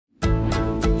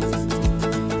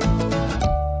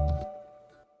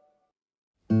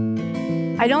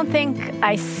I don't think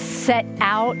I set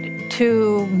out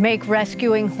to make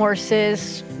rescuing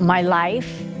horses my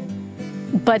life,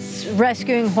 but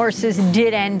rescuing horses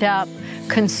did end up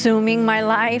consuming my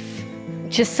life.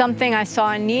 Just something I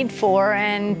saw a need for,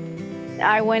 and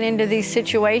I went into these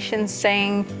situations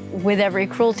saying, with every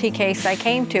cruelty case I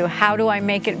came to, how do I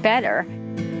make it better?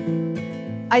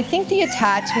 I think the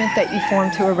attachment that you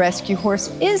form to a rescue horse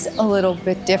is a little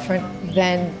bit different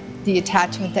than the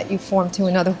attachment that you form to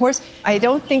another horse. I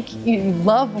don't think you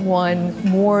love one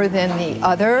more than the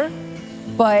other,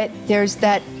 but there's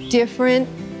that different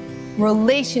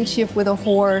relationship with a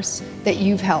horse that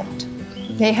you've helped.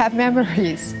 They have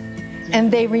memories, and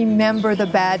they remember the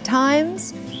bad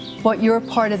times, but you're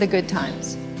part of the good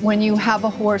times. When you have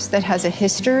a horse that has a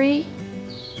history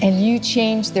and you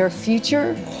change their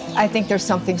future, I think there's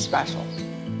something special.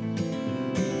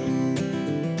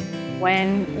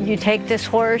 When you take this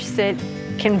horse that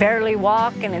can barely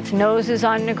walk and its nose is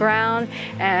on the ground,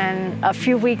 and a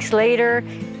few weeks later,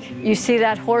 you see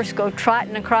that horse go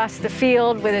trotting across the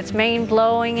field with its mane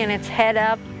blowing and its head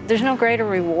up, there's no greater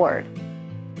reward.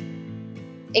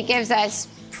 It gives us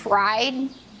pride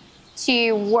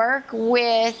to work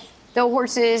with the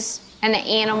horses and the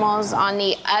animals on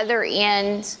the other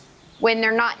end when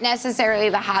they're not necessarily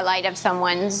the highlight of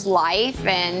someone's life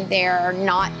and they're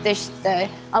not the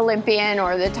Olympian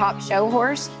or the top show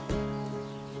horse.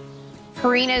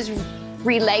 Purina's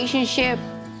relationship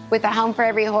with a Home for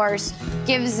Every Horse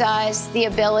gives us the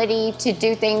ability to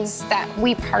do things that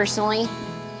we personally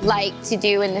like to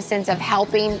do in the sense of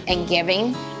helping and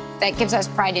giving. That gives us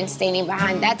pride in standing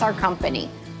behind. That's our company.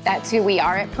 That's who we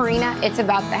are at Purina. It's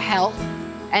about the health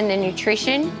and the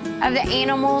nutrition of the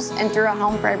animals, and through a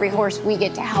Home for Every Horse, we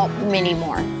get to help many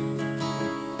more.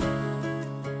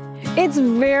 It's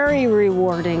very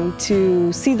rewarding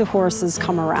to see the horses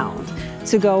come around,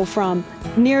 to go from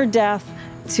near death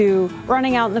to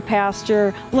running out in the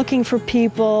pasture, looking for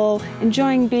people,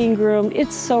 enjoying being groomed.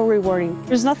 It's so rewarding.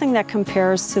 There's nothing that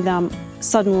compares to them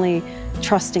suddenly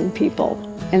trusting people,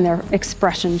 and their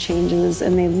expression changes,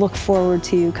 and they look forward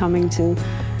to you coming to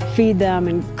feed them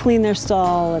and clean their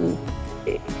stall, and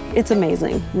it's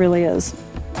amazing, really is.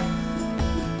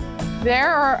 There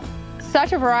are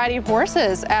such a variety of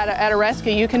horses at a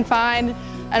rescue. You can find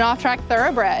an off-track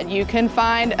thoroughbred. You can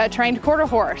find a trained quarter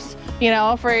horse, you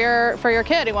know, for your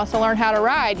kid who wants to learn how to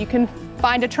ride. You can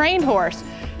find a trained horse.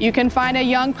 You can find a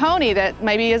young pony that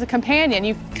maybe is a companion.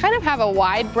 You kind of have a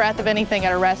wide breadth of anything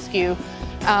at a rescue.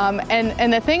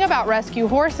 And the thing about rescue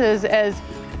horses is,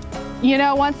 you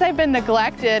know, once they've been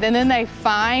neglected and then they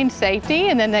find safety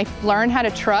and then they learn how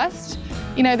to trust,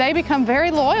 you know, they become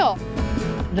very loyal.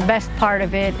 The best part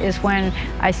of it is when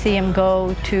I see them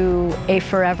go to a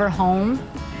forever home,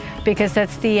 because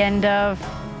that's the end of,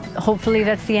 hopefully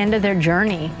that's the end of their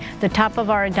journey. The top of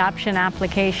our adoption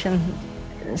application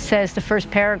says, the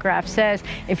first paragraph says,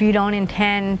 if you don't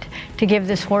intend to give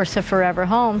this horse a forever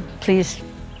home, please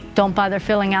don't bother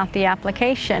filling out the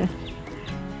application.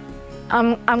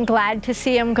 I'm glad to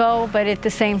see him go, but at the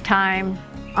same time,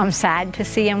 I'm sad to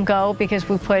see him go, because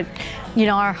we put, you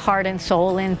know, our heart and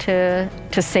soul into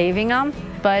saving him.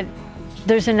 But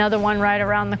there's another one right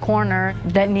around the corner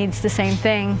that needs the same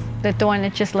thing that the one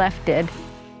that just left did.